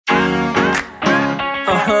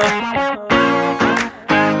Yeah.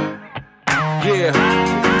 Yeah.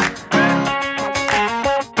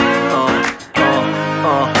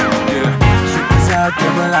 Shit is out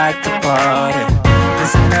there, we like to party.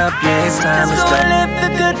 Listen up, yeah, it's time to start. Live the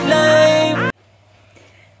good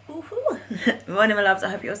life. Morning, my loves. I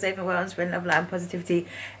hope you're safe and well and spreading love, light and positivity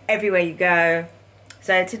everywhere you go.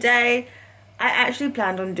 So today, I actually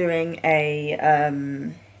planned on doing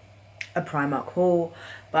a Primark haul,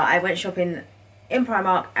 but I went shopping in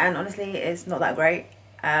Primark and honestly, it's not that great.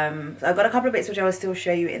 So I've got a couple of bits which I will still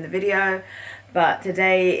show you in the video, but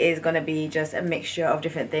today is going to be just a mixture of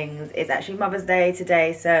different things. It's actually Mother's Day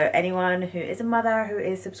today, so anyone who is a mother who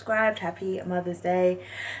is subscribed, happy Mother's Day.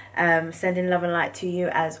 Sending love and light to you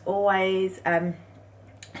as always.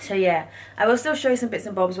 So yeah, I will still show you some bits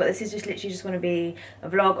and bobs, but this is just literally just going to be a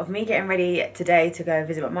vlog of me getting ready today to go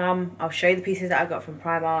visit my mum. I'll show you the pieces that I got from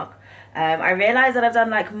Primark. I realised that I've done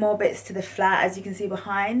like more bits to the flat, as you can see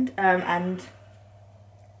behind, and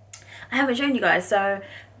I haven't shown you guys, so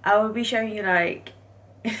I will be showing you like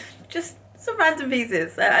just some random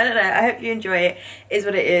pieces. So I don't know, I hope you enjoy it. Is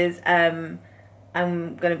what it is.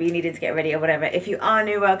 I'm gonna be needing to get ready or whatever. If you are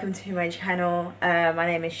new, welcome to my channel. My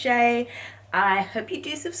name is Shay. I hope you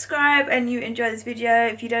do subscribe and you enjoy this video.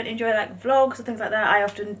 If you don't enjoy like vlogs or things like that, I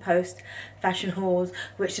often post fashion hauls,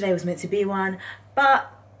 which today was meant to be one,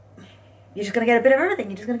 but you're just gonna get a bit of everything.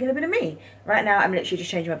 You're just gonna get a bit of me. Right now I'm literally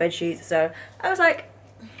just changing my bed sheets, so I was like,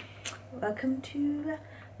 welcome to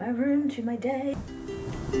my room, to my day.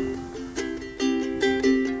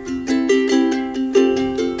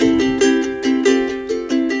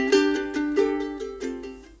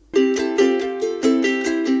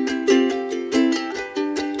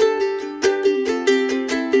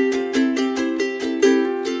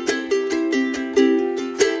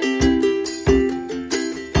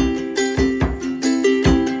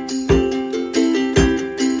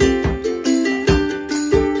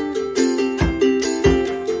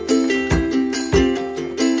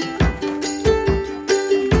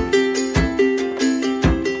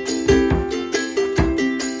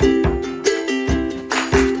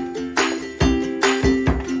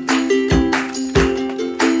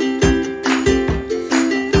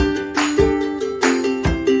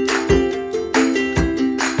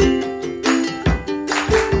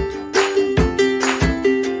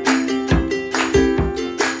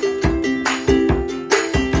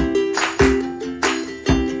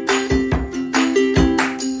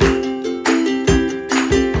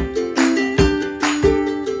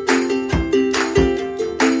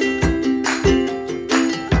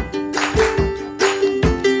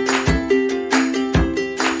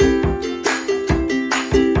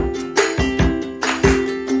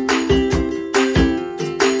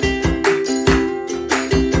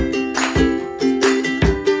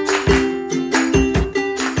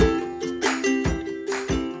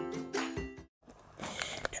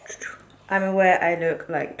 I'm aware I look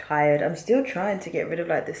like tired. I'm still trying to get rid of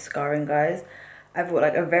like this scarring, guys. I've got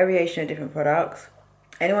like a variation of different products.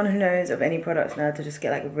 Anyone who knows of any products now to just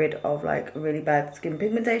get like rid of like really bad skin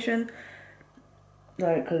pigmentation,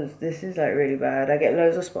 like, because this is like really bad. I get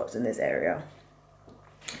loads of spots in this area.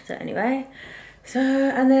 So anyway,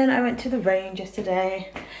 and then I went to the range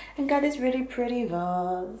yesterday and got this really pretty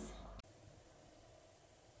vase.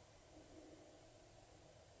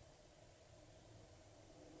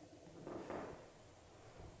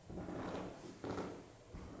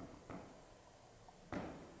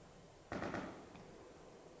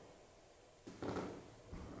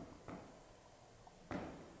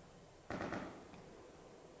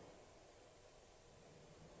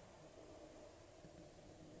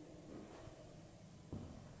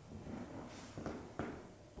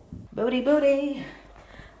 Booty.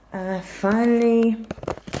 Finally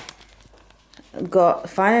got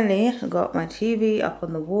my TV up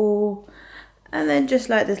on the wall, and then just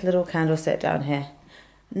like this little candle set down here.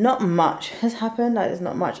 Not much has happened. Like, there's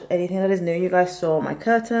not much anything that is new. You guys saw my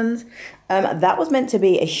curtains. That was meant to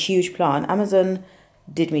be a huge plant. Amazon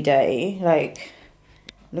did me dirty. Like,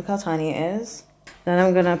 look how tiny it is. Then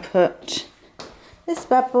I'm gonna put this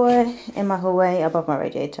bad boy in my hallway above my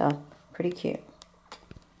radiator. Pretty cute.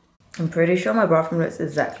 I'm pretty sure my bathroom looks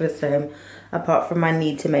exactly the same, apart from my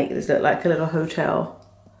need to make this look like a little hotel.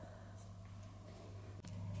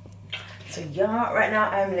 So yeah, right now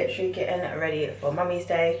I'm literally getting ready for Mummy's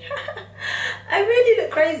Day. I really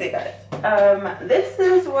look crazy, guys. This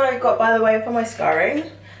is what I got, by the way, for my scarring.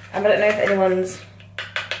 I don't know if anyone's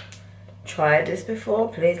tried this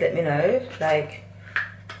before. Please let me know. Like,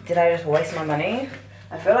 did I just waste my money?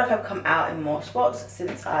 I feel like I've come out in more spots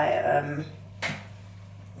since I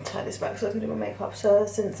tie this back so I can do my makeup. So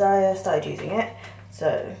since I started using it,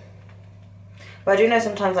 So, but I do know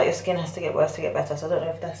sometimes like your skin has to get worse to get better, so I don't know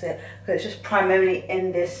if that's it, because it's just primarily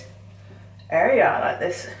in this area, like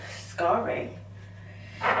this scarring.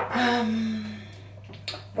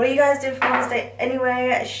 What are you guys doing for Mother's Day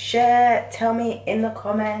anyway? Share, tell me in the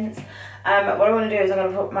comments. What I want to do is I'm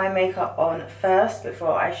going to put my makeup on first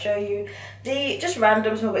before I show you the just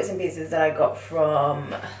random small bits and pieces that I got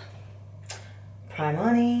from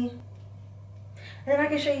Primark. And then I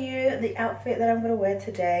can show you the outfit that I'm going to wear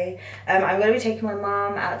today. I'm going to be taking my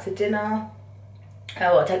mom out to dinner.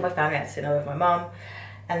 Well, take my family out to dinner with my mom.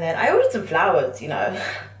 And then I ordered some flowers, you know.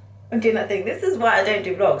 I'm doing that thing. This is why I don't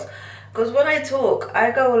do vlogs. Because when I talk,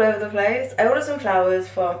 I go all over the place. I ordered some flowers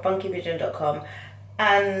from funkypigeon.com.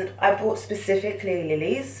 And I bought specifically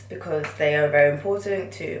lilies because they are very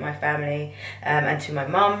important to my family and to my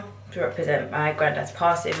mum, to represent my granddad's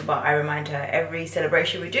passing. But I remind her every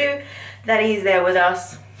celebration we do that he's there with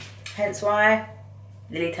us. Hence why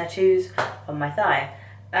lily tattoos on my thigh.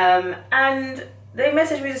 And they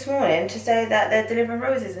messaged me this morning to say that they're delivering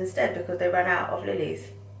roses instead because they ran out of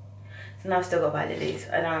lilies. So now I've still got to buy lilies,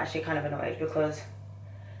 and I'm actually kind of annoyed because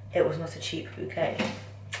it was not a cheap bouquet.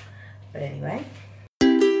 But anyway.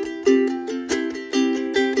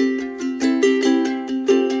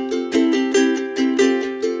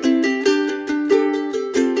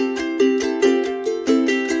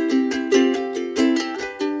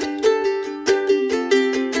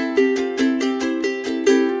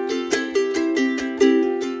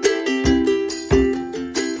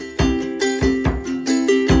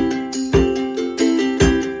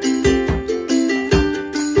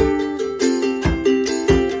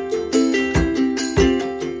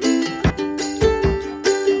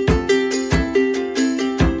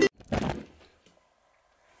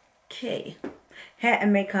 Okay, hair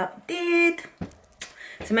and makeup did.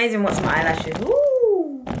 It's amazing what some eyelashes.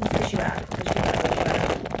 Ooh, fish you out.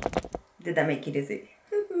 Did that make you dizzy?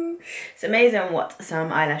 It's amazing what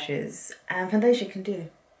some eyelashes and foundation can do.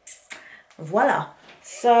 Voila.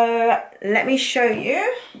 So let me show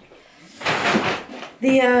you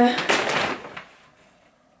the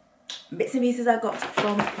bits and pieces I got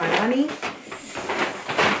from Primark.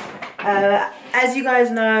 As you guys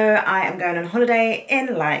know, I am going on holiday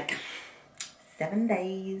in like 7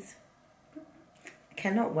 days.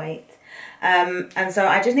 Cannot wait. And so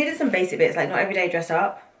I just needed some basic bits, like not everyday dress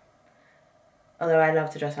up. Although I love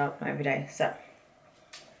to dress up, not every day. So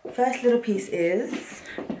first little piece is,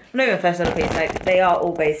 not even first little piece, like they are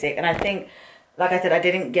all basic. And I think, like I said, I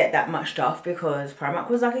didn't get that much stuff because Primark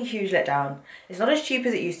was like a huge letdown. It's not as cheap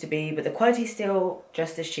as it used to be, but the quality is still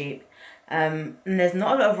just as cheap. And there's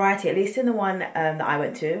not a lot of variety, at least in the one that I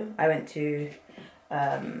went to. I went to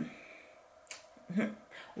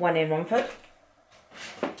one in Romford.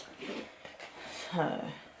 So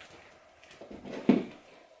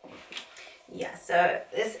yeah, so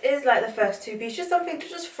this is like the first two pieces, just something to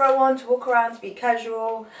just throw on, to walk around, to be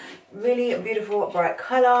casual. Really beautiful, bright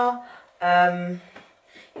colour. You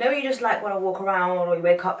know, you just like want to walk around, or you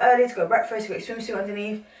wake up early to go breakfast, you got your swimsuit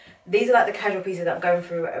underneath. These are like the casual pieces that I'm going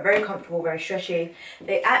through. Very comfortable, very stretchy.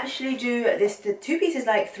 They actually do this, the two pieces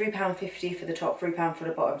like £3.50 for the top, £3 for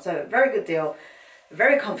the bottom. So very good deal,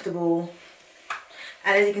 very comfortable.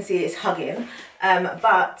 And as you can see, it's hugging.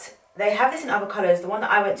 But they have this in other colours. The one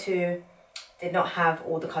that I went to did not have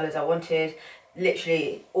all the colours I wanted.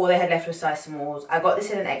 Literally, all they had left was size smalls. I got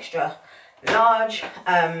this in an extra large.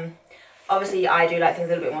 Obviously, I do like things a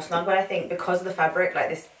little bit more snug, but I think because of the fabric, like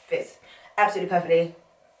this fits absolutely perfectly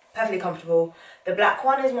comfortable. The black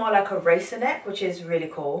one is more like a racer neck, which is really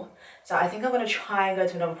cool. So I think I'm going to try and go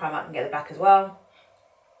to another Primark and get the black as well.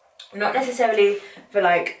 Not necessarily for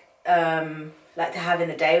like to have in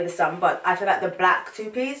the day with the sun, but I feel like the black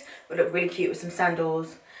two-piece would look really cute with some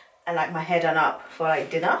sandals and like my hair done up for like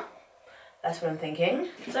dinner. That's what I'm thinking.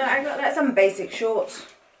 So I got like some basic shorts,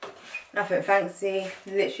 nothing fancy,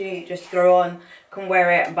 literally just throw on, can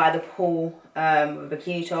wear it by the pool with a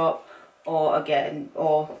bikini top, or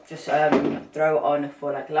just throw on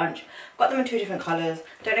for like lunch. Got them in two different colours.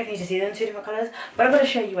 Don't know if you need to see them in two different colours, but I'm going to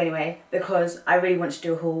show you anyway because I really want to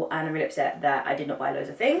do a haul and I'm really upset that I did not buy loads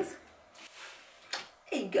of things.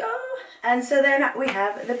 There you go. And so then we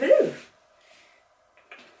have the blue.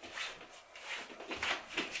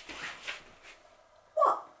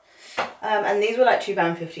 What? And these were like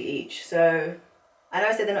 £2.50 each. So I know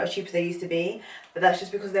I said they're not as cheap as they used to be, but that's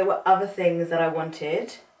just because there were other things that I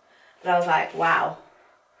wanted. But I was like, wow.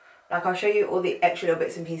 Like, I'll show you all the extra little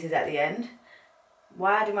bits and pieces at the end.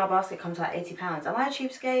 Why did my basket come to like £80? Am I a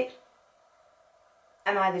cheapskate?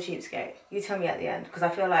 Am I the cheapskate? You tell me at the end. Because I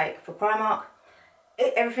feel like for Primark,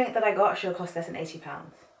 everything that I got should have cost less than £80.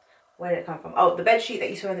 Where did it come from? Oh, the bed sheet that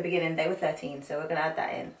you saw in the beginning, they were 13, so we're gonna add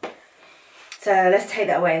that in. So let's take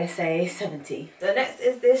that away, let's say 70. The next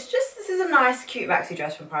is this, this is a nice cute maxi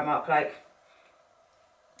dress from Primark. Like,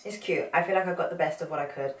 it's cute. I feel like I got the best of what I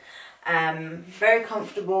could. Very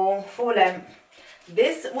comfortable, full length.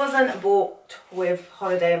 This wasn't bought with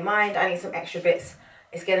holiday in mind. I need some extra bits.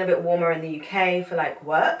 It's getting a bit warmer in the UK for like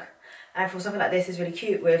work. And for something like this, it's really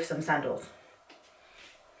cute with some sandals.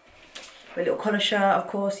 A little collar shirt, of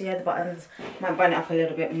course, yeah, the buttons. Might button it up a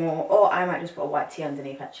little bit more. Or I might just put a white tee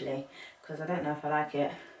underneath actually. Because I don't know if I like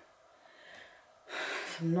it.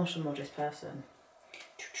 I'm not a modest person.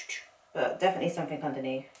 But definitely something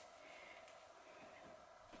underneath.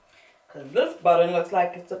 Because this button looks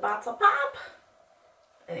like it's about to pop.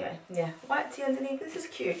 Anyway, yeah, white tee underneath. This is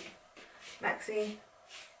cute. Maxi.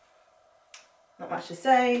 Not much to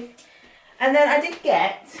say. And then I did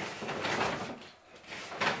get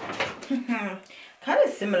kind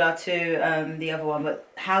of similar to the other one, but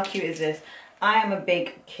how cute is this? I am a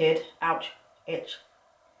big kid. Ouch, itch.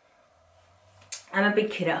 I'm a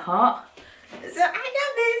big kid at heart, so I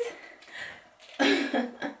got this.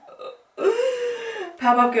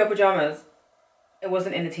 Powerpuff Girl pajamas. It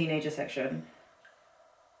wasn't in the teenager section.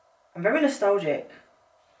 I'm very nostalgic.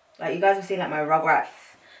 Like, you guys have seen like my Rugrats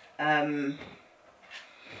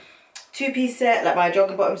two-piece set, like my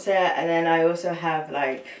jogging bottom set, and then I also have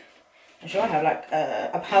like, I'm sure I have like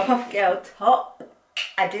a Powerpuff Girl top.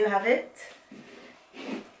 I do have it.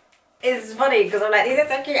 It's funny because I'm like, these are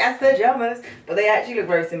so cute as pajamas, but they actually look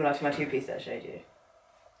very similar to my two-piece that I showed you.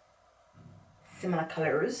 Similar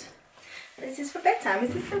colours. This is for bedtime.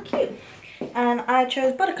 This is so cute. And I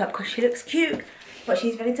chose Buttercup because she looks cute, but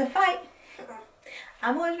she's ready to fight.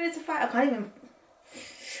 I'm always ready to fight. I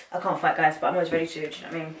can't fight, guys, but I'm always ready to, do you know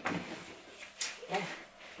what I mean? Yeah.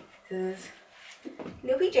 This is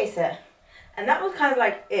little PJ set. And that was kind of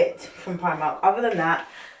like it from Primark. Other than that,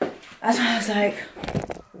 that's why I was like,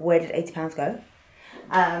 where did £80 go?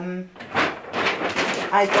 I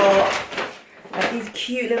got like these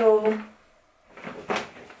cute little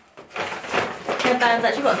headbands.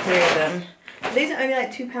 Actually got 3 of them. These are only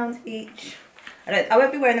like £2 each. I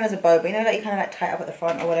won't be wearing them as a bow, but you know, like you kind of like tie it up at the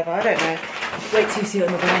front or whatever. I don't know. Wait till you see it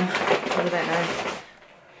on the bottom. I don't know.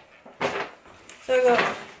 So I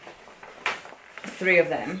got 3 of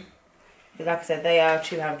them. Because like I said, they are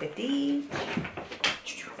 £2.50 each.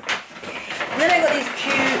 And then I got these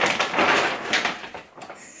cute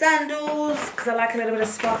sandals because I like a little bit of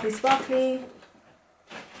sparkly.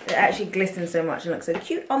 It actually glistens so much and looks so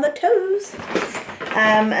cute on the toes.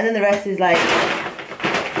 And then the rest is like,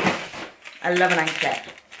 I love an anklet.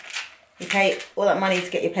 You pay all that money to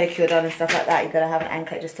get your pedicure done and stuff like that. You gotta have an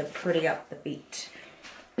anklet just to pretty up the feet.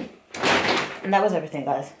 And that was everything,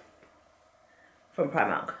 guys, from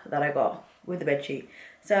Primark that I got with the bedsheet.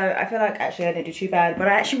 So I feel like actually I didn't do too bad, but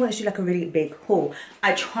I actually wanted to do like a really big haul.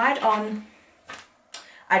 I tried on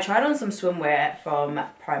some swimwear from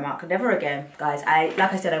Primark. Never again, guys.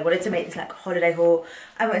 Like I said, I wanted to make this like a holiday haul.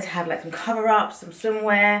 I wanted to have like some cover-ups, some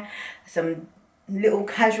swimwear, some little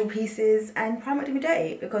casual pieces, and Primark did me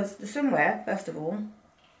dirty because the swimwear, first of all,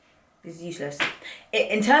 is useless.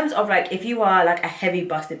 In terms of like, if you are like a heavy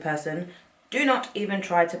busted person, do not even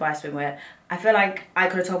try to buy swimwear. I feel like I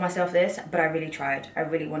could have told myself this, but I really tried. I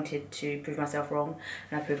really wanted to prove myself wrong,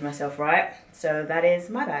 and I proved myself right. So that is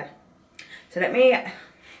my bad. So then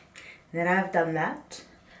I've done that.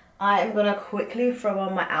 I am gonna quickly throw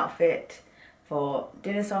on my outfit for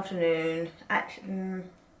dinner this afternoon. Actually,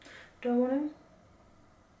 do I want to?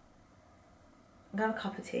 I'm gonna have a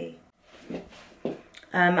cup of tea.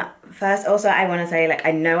 First, also, I want to say, like,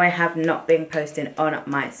 I know I have not been posting on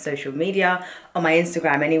my social media, on my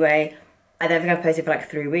Instagram anyway. I don't think I've posted for like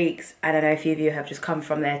 3 weeks, and I know a few of you have just come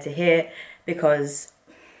from there to here because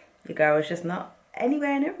the girl is just not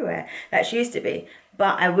anywhere and everywhere that she used to be.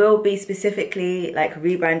 But I will be specifically like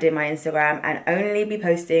rebranding my Instagram and only be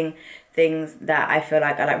posting things that I feel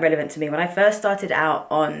like are like relevant to me. When I first started out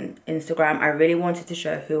on Instagram, I really wanted to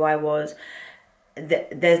show who I was.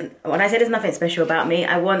 When I say there's nothing special about me,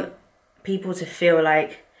 I want people to feel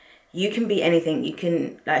like you can be anything. You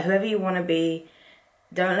can, like, whoever you want to be.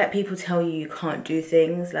 Don't let people tell you you can't do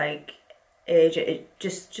things. Like,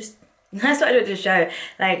 just that's what I wanted to show.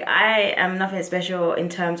 Like, I am nothing special in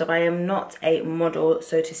terms of I am not a model,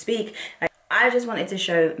 so to speak. Like, I just wanted to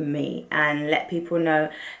show me and let people know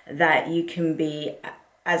that you can be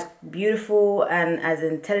as beautiful and as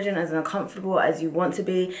intelligent, as uncomfortable as you want to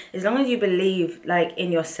be, as long as you believe like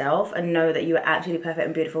in yourself and know that you are absolutely perfect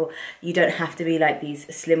and beautiful. You don't have to be like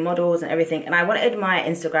these slim models and everything. And I wanted my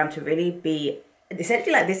Instagram to really be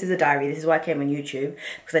essentially like this is a diary. This is why I came on YouTube,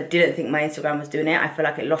 because I didn't think my Instagram was doing it. I feel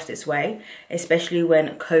like it lost its way, especially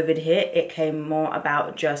when COVID hit. It came more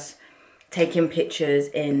about just taking pictures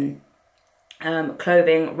in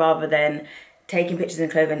clothing rather than taking pictures in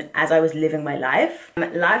clothing as I was living my life.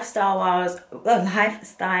 Lifestyle wise,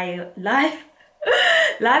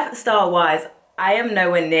 I am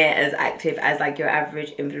nowhere near as active as like your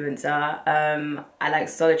average influencer. I like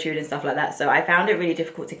solitude and stuff like that, so I found it really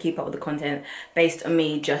difficult to keep up with the content based on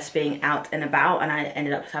me just being out and about, and I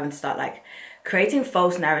ended up having to start like creating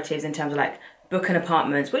false narratives in terms of like booking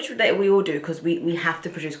apartments, which we all do because we have to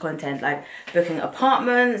produce content, like booking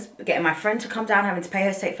apartments, getting my friend to come down, having to pay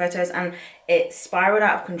her to take photos, and it spiraled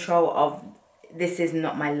out of control of this is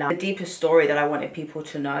not my life, the deeper story that I wanted people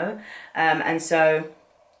to know. And so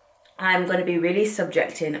I'm going to be really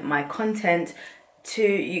subjecting my content to,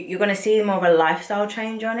 you're going to see more of a lifestyle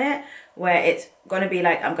change on it, where it's going to be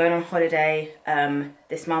like I'm going on holiday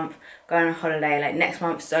this month, going on holiday like next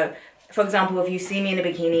month. So for example, if you see me in a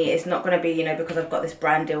bikini, it's not going to be, you know, because I've got this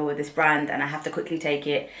brand deal with this brand and I have to quickly take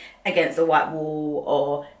it against the white wall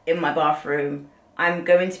or in my bathroom. I'm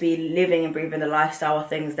going to be living and breathing the lifestyle of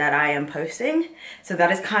things that I am posting. So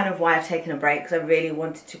that is kind of why I've taken a break, because I really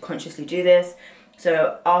wanted to consciously do this.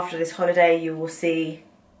 So after this holiday, you will see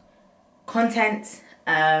content.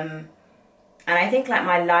 And I think like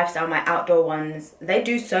my lifestyle, my outdoor ones, they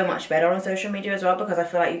do so much better on social media as well, because I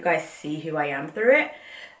feel like you guys see who I am through it.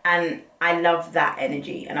 And I love that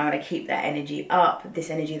energy, and I want to keep that energy up, this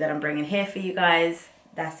energy that I'm bringing here for you guys.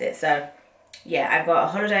 That's it. So yeah, I've got a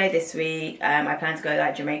holiday this week. I plan to go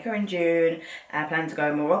like Jamaica in June. I plan to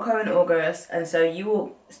go Morocco in August. And so you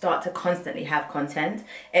will start to constantly have content.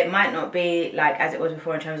 It might not be like as it was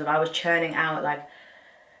before in terms of I was churning out like,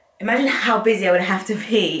 imagine how busy I would have to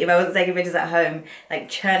be if I wasn't taking pictures at home, like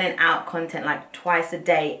churning out content like twice a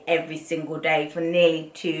day, every single day for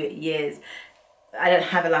nearly 2 years. I don't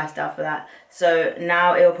have a lifestyle for that. So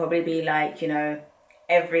now it will probably be like, you know,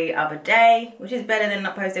 every other day, which is better than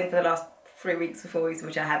not posting for the last 3 weeks or 4 weeks,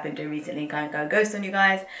 which I have been doing recently, kind of go ghost on you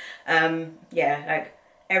guys. Yeah, like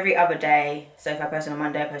every other day. So if I post on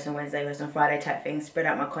Monday, I post on Wednesday, I post on Friday type thing, spread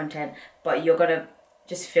out my content. But you're gonna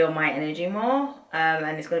just feel my energy more,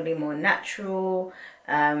 and it's gonna be more natural,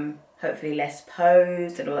 hopefully less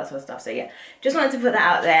posed and all that sort of stuff. So yeah, just wanted to put that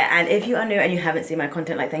out there. And if you are new and you haven't seen my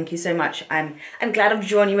content, like thank you so much. I'm glad I've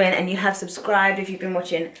drawn you in, and you have subscribed if you've been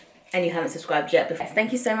watching and you haven't subscribed yet.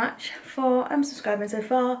 Thank you so much for subscribing so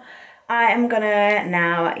far. I am gonna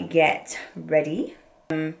now get ready.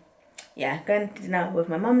 Yeah, going to dinner with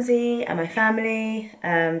my mumsy and my family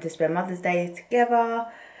to spend Mother's Day together,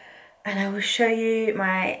 and I will show you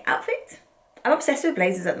my outfit. I'm obsessed with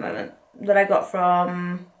blazers at the moment that I got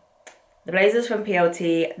from the blazers from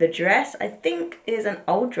PLT. The dress I think is an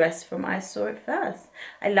old dress from I Saw It First.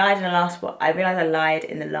 I lied in the last one. I realized I lied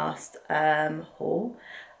in the last haul.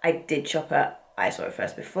 I did shop at I Saw It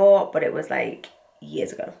First before, but it was like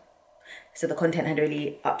years ago. So the content had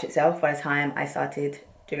really upped itself by the time I started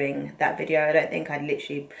doing that video. I don't think I'd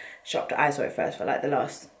literally shopped at I Saw It First for like the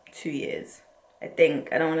last 2 years. I think.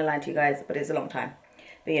 I don't want to lie to you guys, but it's a long time.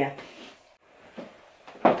 But yeah.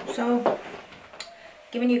 So,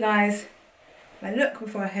 giving you guys my look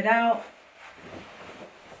before I head out.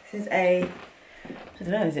 This is a, I don't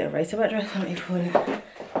know, is it a racer back dress? What do you call it?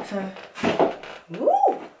 So, woo!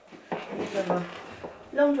 A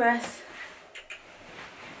long dress,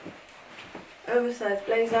 oversized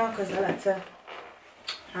blazer because I like to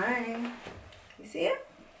hang. You see it?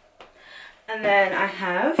 And then I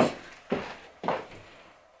have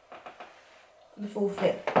the full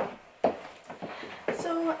fit.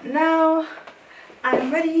 So now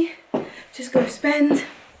I'm ready to just go spend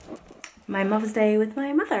my Mother's Day with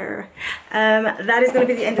my mother. That is going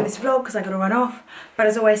to be the end of this vlog because I'm going to run off. But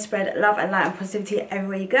as always, spread love and light and positivity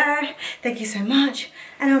everywhere you go. Thank you so much,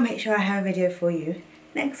 and I'll make sure I have a video for you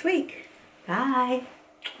next week. Bye.